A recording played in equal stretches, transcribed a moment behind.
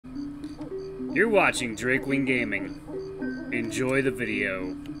You're watching Drakewing Gaming. Enjoy the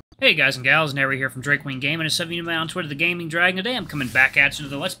video. Hey guys and gals, Nary here from Drakewing Gaming, and some of you know me on Twitter, The Gaming Dragon. Today I'm coming back at you to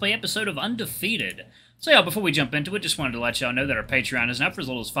the Let's Play episode of Undefeated. So yeah, before we jump into it, just wanted to let y'all know that our Patreon is up for as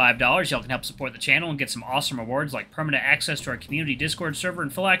little as $5. Y'all can help support the channel and get some awesome rewards like permanent access to our community Discord server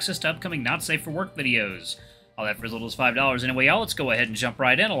and full access to upcoming Not Safe for Work videos. All that for as little as $5. Anyway, y'all, let's go ahead and jump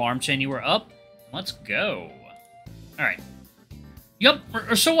right in. Alarm chain, you are up. Let's go. Alright. Yup,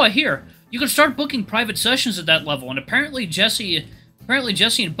 or so I hear. You can start booking private sessions at that level, and apparently Jesse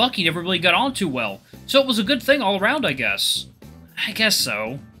and Bucky never really got on too well, so it was a good thing all around, I guess. I guess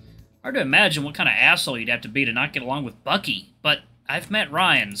so. Hard to imagine what kind of asshole you'd have to be to not get along with Bucky, but I've met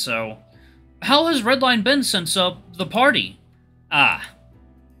Ryan, so... How has Redline been since, the party? Ah.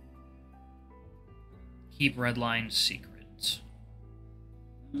 Keep Redline secret.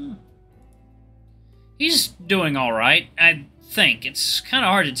 He's doing alright, I think. It's kind of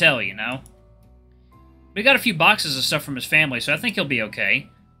hard to tell, you know? We got a few boxes of stuff from his family, so I think he'll be okay.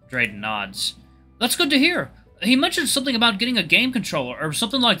 Drayden nods. That's good to hear. He mentioned something about getting a game controller, or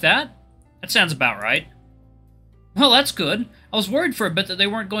something like that. That sounds about right. Well, that's good. I was worried for a bit that they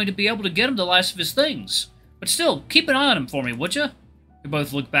weren't going to be able to get him the last of his things. But still, keep an eye on him for me, would ya? We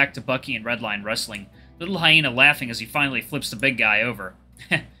both look back to Bucky and Redline wrestling, little Hyena laughing as he finally flips the big guy over.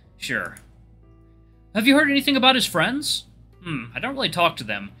 Sure. Have you heard anything about his friends? I don't really talk to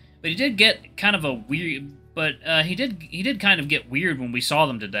them, but he did get kind of a weird... But he did kind of get weird when we saw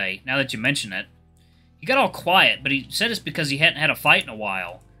them today, now that you mention it. He got all quiet, but he said it's because he hadn't had a fight in a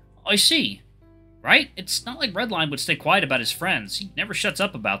while. I see. Right? It's not like Redline would stay quiet about his friends. He never shuts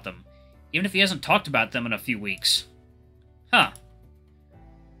up about them, even if he hasn't talked about them in a few weeks. Huh.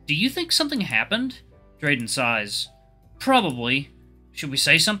 Do you think something happened? Drayden sighs. Probably. Should we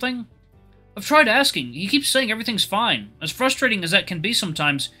say something? I've tried asking. He keeps saying everything's fine. As frustrating as that can be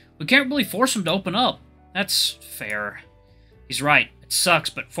sometimes, we can't really force him to open up. That's fair. He's right. It sucks,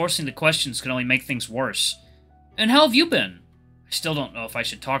 but forcing the questions can only make things worse. And how have you been? I still don't know if I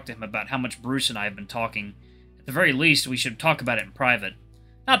should talk to him about how much Bruce and I have been talking. At the very least, we should talk about it in private.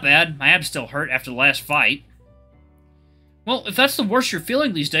 Not bad. My abs still hurt after the last fight. Well, if that's the worst you're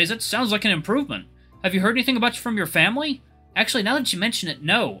feeling these days, that sounds like an improvement. Have you heard anything from your family? Actually, now that you mention it,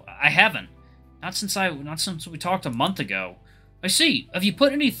 no, I haven't. Not since we talked a month ago. I see. Have you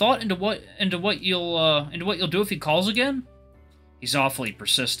put any thought into what you'll do if he calls again? He's awfully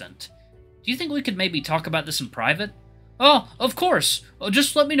persistent. Do you think we could maybe talk about this in private? Oh, of course.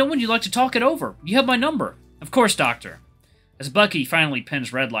 Just let me know when you'd like to talk it over. You have my number. Of course, Doctor. As Bucky finally pins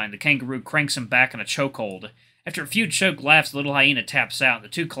Redline, the kangaroo cranks him back in a chokehold. After a few choked laughs, the little hyena taps out, and the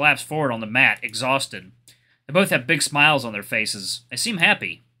two collapse forward on the mat, exhausted. They both have big smiles on their faces. They seem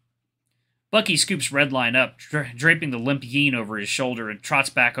happy. Bucky scoops Redline up, draping the limp yeen over his shoulder, and trots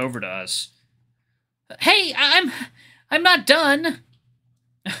back over to us. Hey, I'm not done.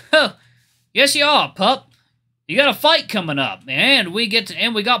 Yes, you are, pup. You got a fight coming up, and we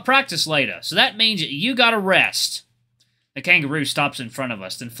got practice later, so that means you gotta rest. The kangaroo stops in front of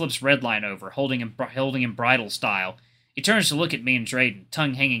us, then flips Redline over, holding him bridle style. He turns to look at me and Drayden,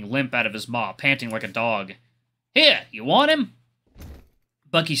 tongue hanging limp out of his maw, panting like a dog. Here, you want him?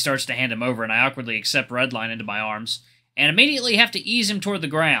 Bucky starts to hand him over, and I awkwardly accept Redline into my arms, and immediately have to ease him toward the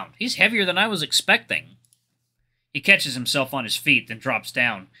ground. He's heavier than I was expecting. He catches himself on his feet, then drops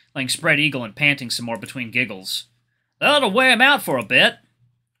down, laying spread eagle and panting some more between giggles. That'll wear him out for a bit.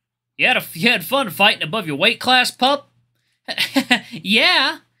 You had fun fighting above your weight class, pup?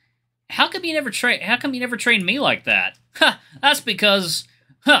 Yeah. How come you never trained me like that? That's because...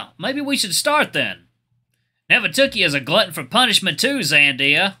 maybe we should start then. Never took you as a glutton for punishment too,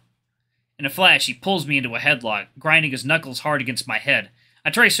 Zander. In a flash, he pulls me into a headlock, grinding his knuckles hard against my head. I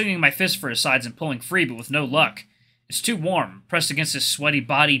try swinging my fist for his sides and pulling free, but with no luck. It's too warm. Pressed against his sweaty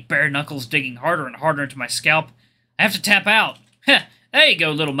body, bare knuckles digging harder and harder into my scalp. I have to tap out. There you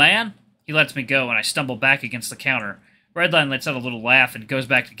go, little man. He lets me go, and I stumble back against the counter. Redline lets out a little laugh and goes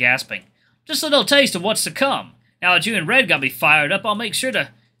back to gasping. Just a little taste of what's to come. Now that you and Red got me fired up, I'll make sure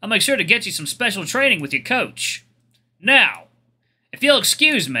to get you some special training with your coach. Now, if you'll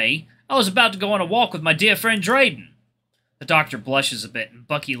excuse me, I was about to go on a walk with my dear friend Drayden. The doctor blushes a bit, and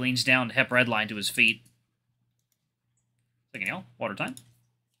Bucky leans down to help Redline to his feet. Second, y'all. Water time.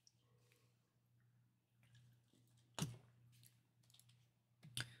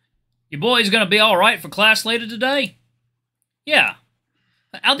 You boys gonna be alright for class later today? Yeah.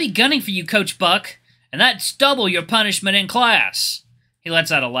 I'll be gunning for you, Coach Buck, and that's double your punishment in class. He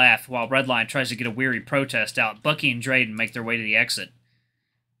lets out a laugh while Redline tries to get a weary protest out. Bucky and Drayden make their way to the exit.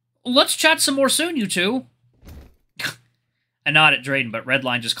 Let's chat some more soon, you two. I nod at Drayden, but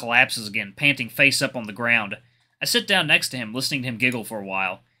Redline just collapses again, panting face up on the ground. I sit down next to him, listening to him giggle for a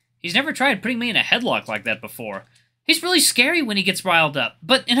while. He's never tried putting me in a headlock like that before. He's really scary when he gets riled up,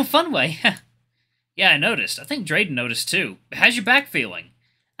 but in a fun way. Yeah, I noticed. I think Drayden noticed too. How's your back feeling?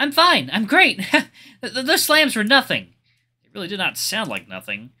 I'm fine. I'm great. Those slams were nothing. They really did not sound like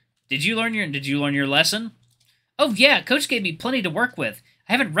nothing. Did you learn your lesson? Oh yeah, Coach gave me plenty to work with.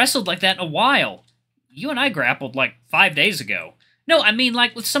 I haven't wrestled like that in a while. You and I grappled like 5 days ago. No, I mean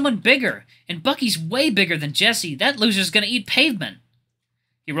like with someone bigger. And Bucky's way bigger than Jesse. That loser's gonna eat pavement.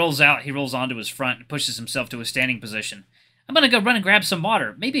 He rolls onto his front and pushes himself to a standing position. I'm gonna go run and grab some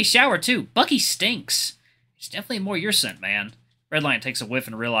water. Maybe a shower too. Bucky stinks. It's definitely more your scent, man. Redline takes a whiff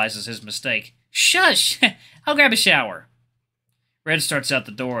and realizes his mistake. Shush! I'll grab a shower. Red starts out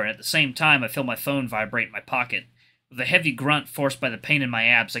the door, and at the same time I feel my phone vibrate in my pocket. With a heavy grunt forced by the pain in my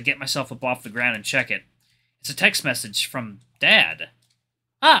abs, I get myself up off the ground and check it. It's a text message from Dad.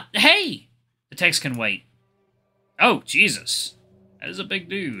 Ah, hey! The text can wait. Oh, Jesus. That is a big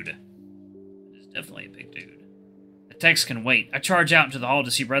dude. That is definitely a big dude. The text can wait. I charge out into the hall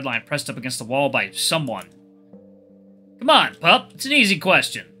to see Redline pressed up against the wall by someone. Come on, pup. It's an easy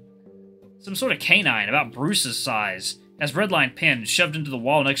question. Some sort of canine, about Bruce's size, has Redline pinned, shoved into the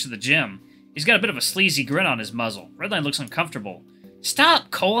wall next to the gym. He's got a bit of a sleazy grin on his muzzle. Redline looks uncomfortable.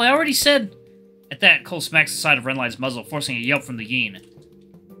 Stop, Cole. I already said... At that, Cole smacks the side of Redline's muzzle, forcing a yelp from the yin.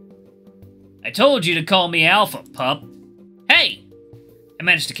 I told you to call me Alpha, pup. Hey! I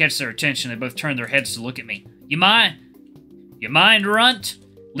managed to catch their attention. They both turned their heads to look at me. You mind, Runt?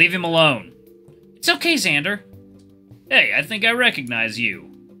 Leave him alone. It's okay, Zander. Hey, I think I recognize you.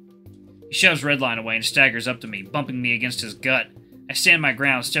 He shoves Redline away and staggers up to me, bumping me against his gut. I stand my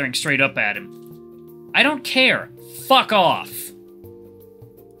ground, staring straight up at him. I don't care. Fuck off.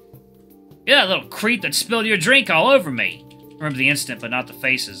 You're that little creep that spilled your drink all over me. I remember the instant, but not the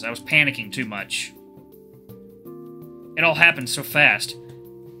faces. I was panicking too much. It all happened so fast.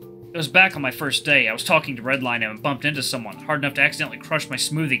 It was back on my first day. I was talking to Redline and bumped into someone, hard enough to accidentally crush my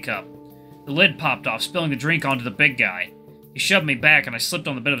smoothie cup. The lid popped off, spilling the drink onto the big guy. He shoved me back, and I slipped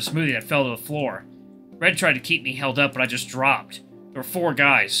on the bit of smoothie that fell to the floor. Red tried to keep me held up, but I just dropped. There were 4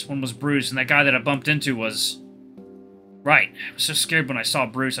 guys. One was Bruce, and that guy that I bumped into was... Right. I was so scared when I saw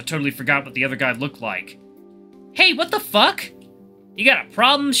Bruce, I totally forgot what the other guy looked like. Hey, what the fuck? You got a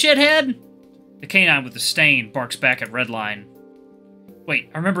problem, shithead? The canine with the stain barks back at Redline.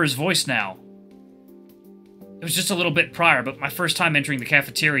 Wait, I remember his voice now. It was just a little bit prior, but my first time entering the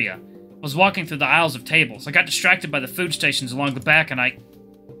cafeteria. I was walking through the aisles of tables. I got distracted by the food stations along the back, and I...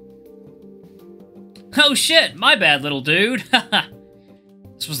 Oh shit, my bad, little dude.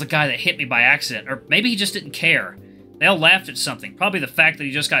 This was the guy that hit me by accident, or maybe he just didn't care. They all laughed at something, probably the fact that he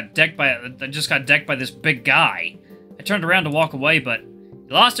just got decked by this big guy. I turned around to walk away, but... You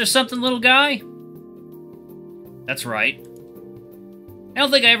lost or something, little guy? That's right. I don't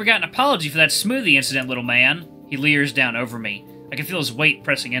think I ever got an apology for that smoothie incident, little man. He leers down over me. I can feel his weight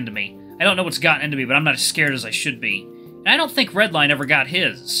pressing into me. I don't know what's gotten into me, but I'm not as scared as I should be. And I don't think Redline ever got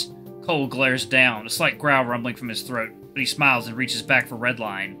his. Cole glares down, a slight growl rumbling from his throat, but he smiles and reaches back for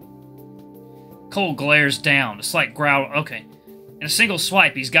Redline. Cole glares down, a slight growl... Okay. In a single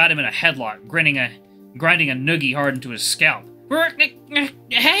swipe, he's got him in a headlock, grinding a noogie hard into his scalp.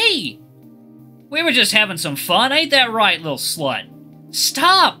 Hey! We were just having some fun, ain't that right, little slut?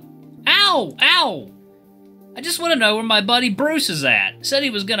 Stop! Ow! Ow! I just want to know where my buddy Bruce is at. Said he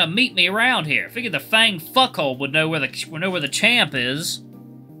was gonna meet me around here. Figured the Fang fuckhole would know where the champ is.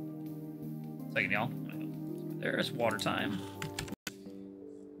 Second, y'all. There's water time.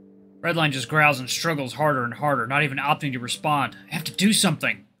 Redline just growls and struggles harder and harder, not even opting to respond. I have to do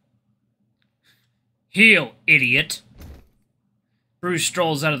something. Heal, idiot. Bruce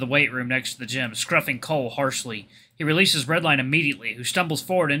strolls out of the weight room next to the gym, scruffing Cole harshly. He releases Redline immediately, who stumbles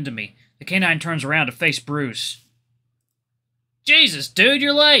forward into me. The canine turns around to face Bruce. Jesus, dude,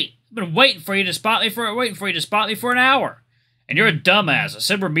 you're late. I've been waiting for you to spot me for an hour. And you're a dumbass. I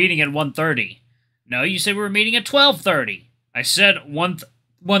said we're meeting at 1:30. No, you said we were meeting at 12:30. I said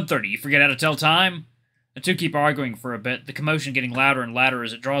 1:30. You forget how to tell time? The two keep arguing for a bit, the commotion getting louder and louder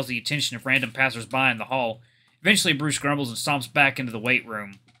as it draws the attention of random passers-by in the hall. Eventually, Bruce grumbles and stomps back into the weight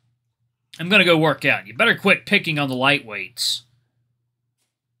room. I'm gonna go work out. You better quit picking on the lightweights.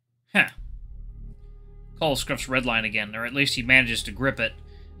 Huh. Cole scruffs Redline again, or at least he manages to grip it.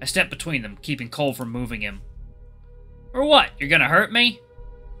 I step between them, keeping Cole from moving him. Or what? You're gonna hurt me?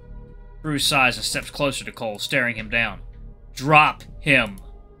 Bruce sighs and steps closer to Cole, staring him down. Drop him.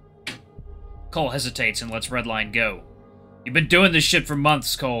 Cole hesitates and lets Redline go. You've been doing this shit for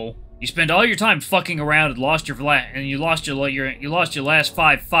months, Cole. You spend all your time fucking around and you lost your last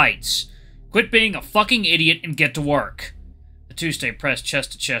 5 fights. Quit being a fucking idiot and get to work. The two stay pressed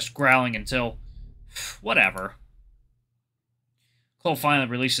chest to chest, growling until... whatever. Cole finally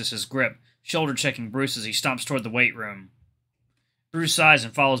releases his grip, shoulder-checking Bruce as he stomps toward the weight room. Bruce sighs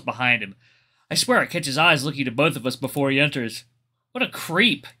and follows behind him. I swear I catch his eyes looking at both of us before he enters. What a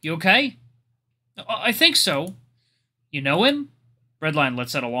creep. You okay? I think so. You know him? Redline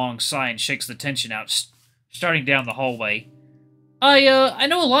lets out a long sigh and shakes the tension out, starting down the hallway. I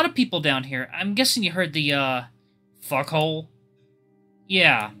know a lot of people down here. I'm guessing you heard the, fuckhole?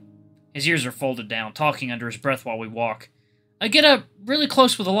 Yeah. His ears are folded down, talking under his breath while we walk. I get up really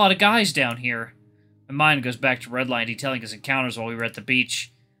close with a lot of guys down here. My mind goes back to Redline detailing his encounters while we were at the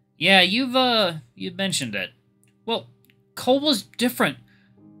beach. Yeah, you've mentioned it. Well, Cole was different.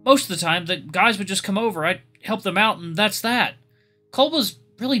 Most of the time, the guys would just come over, I'd help them out, and that's that. Cole was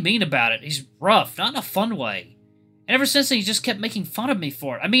really mean about it. He's rough, not in a fun way. And ever since then, he just kept making fun of me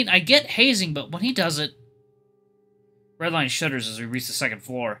for it. I mean, I get hazing, but when he does it... Redline shudders as we reach the second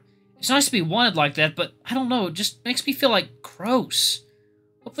floor. It's nice to be wanted like that, but I don't know, it just makes me feel like gross.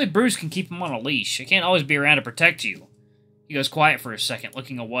 Hopefully Bruce can keep him on a leash. I can't always be around to protect you. He goes quiet for a second,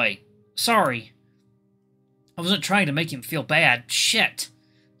 looking away. Sorry. I wasn't trying to make him feel bad. Shit.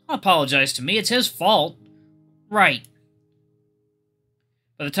 Don't apologize to me, it's his fault. Right.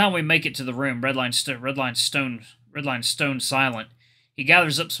 By the time we make it to the room, Redline's stone silent. He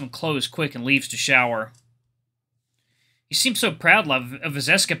gathers up some clothes quick and leaves to shower. He seems so proud of his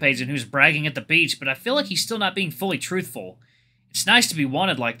escapades and who's bragging at the beach, but I feel like he's still not being fully truthful. It's nice to be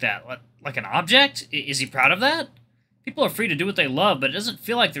wanted like that. Like an object? Is he proud of that? People are free to do what they love, but it doesn't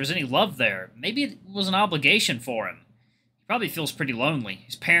feel like there's any love there. Maybe it was an obligation for him. He probably feels pretty lonely.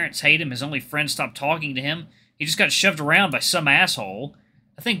 His parents hate him, his only friends stopped talking to him. He just got shoved around by some asshole.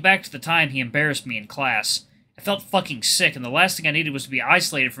 I think back to the time he embarrassed me in class. I felt fucking sick, and the last thing I needed was to be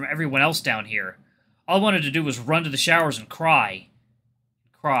isolated from everyone else down here. All I wanted to do was run to the showers and cry.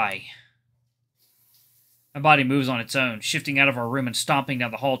 Cry. My body moves on its own, shifting out of our room and stomping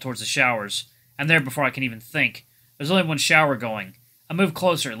down the hall towards the showers. I'm there before I can even think. There's only one shower going. I move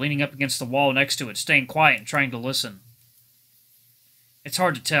closer, leaning up against the wall next to it, staying quiet and trying to listen. It's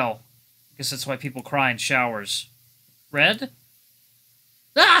hard to tell. I guess that's why people cry in showers. Red?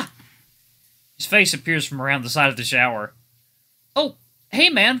 Ah! His face appears from around the side of the shower. Oh, hey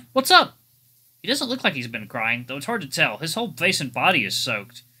man, what's up? He doesn't look like he's been crying, though it's hard to tell. His whole face and body is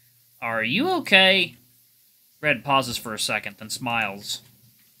soaked. Are you okay? Red pauses for a second, then smiles.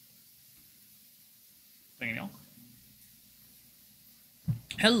 Thumbnail.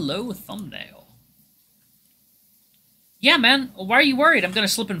 Hello, thumbnail. Yeah, man. Why are you worried? I'm gonna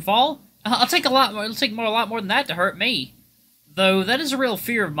slip and fall? I'll take a lot more. It'll take a lot more than that to hurt me. Though that is a real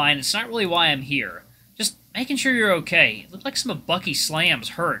fear of mine. It's not really why I'm here. Just making sure you're okay. It looked like some of Bucky's slams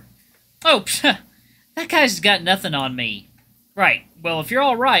hurt. Oh, that guy's got nothing on me. Right. Well, if you're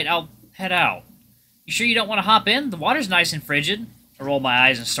all right, I'll head out. You sure you don't want to hop in? The water's nice and frigid. I roll my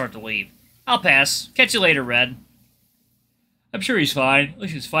eyes and start to leave. I'll pass. Catch you later, Red. I'm sure he's fine. At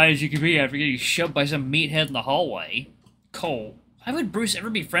least as fine as you can be after getting shoved by some meathead in the hallway. Cole, why would Bruce ever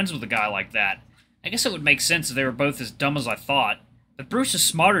be friends with a guy like that? I guess it would make sense if they were both as dumb as I thought. But Bruce is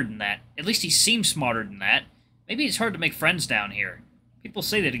smarter than that. At least he seems smarter than that. Maybe it's hard to make friends down here. People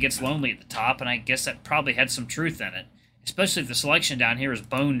say that it gets lonely at the top, and I guess that probably had some truth in it. Especially if the selection down here is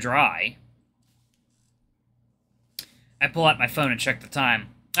bone dry. I pull out my phone and check the time.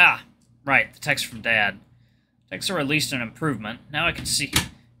 Ah, right, the text from Dad. Texts are at least an improvement. Now I can see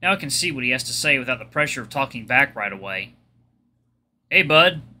what he has to say without the pressure of talking back right away. Hey,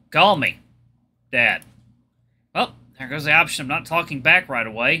 bud, call me. Dad. Well, there goes the option of not talking back right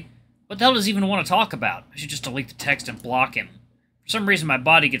away. What the hell does he even want to talk about? I should just delete the text and block him. For some reason, my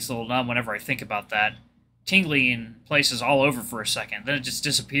body gets a little numb whenever I think about that. Tingly in places all over for a second, then it just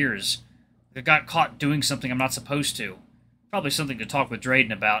disappears. Like I got caught doing something I'm not supposed to. Probably something to talk with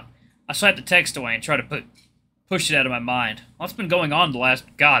Drayden about. I swipe the text away and try to push it out of my mind. What's been going on the last,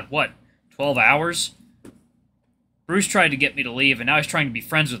 God, what, 12 hours? Bruce tried to get me to leave, and now he's trying to be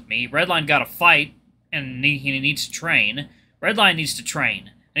friends with me. Redline got a fight, and he needs to train. Redline needs to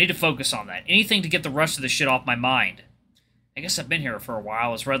train. I need to focus on that. Anything to get the rest of this shit off my mind. I guess I've been here for a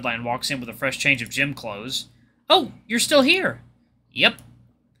while as Redline walks in with a fresh change of gym clothes. Oh, you're still here? Yep.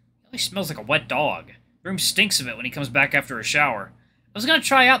 He smells like a wet dog. The room stinks of it when he comes back after a shower. I was going to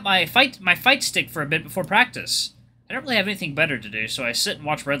try out my fight stick for a bit before practice. I don't really have anything better to do, so I sit and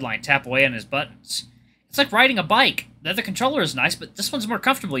watch Redline tap away on his buttons. It's like riding a bike. The other controller is nice, but this one's more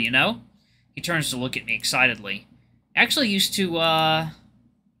comfortable, you know? He turns to look at me excitedly. Actually used to,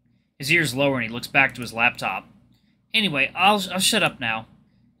 His ears lower and he looks back to his laptop. Anyway, I'll shut up now.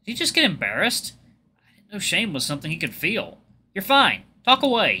 Did he just get embarrassed? I didn't know shame was something he could feel. You're fine. Talk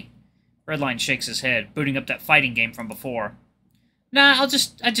away. Redline shakes his head, booting up that fighting game from before. Nah, I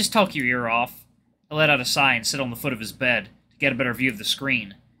just talk your ear off. I let out a sigh and sit on the foot of his bed to get a better view of the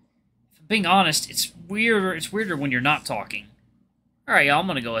screen. If I'm being honest, it's weirder when you're not talking. Alright, y'all, I'm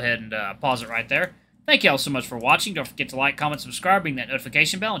gonna go ahead and pause it right there. Thank y'all so much for watching. Don't forget to like, comment, subscribe, ring that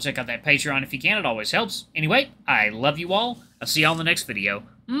notification bell, and check out that Patreon if you can. It always helps. Anyway, I love you all. I'll see y'all in the next video.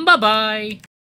 Bye-bye!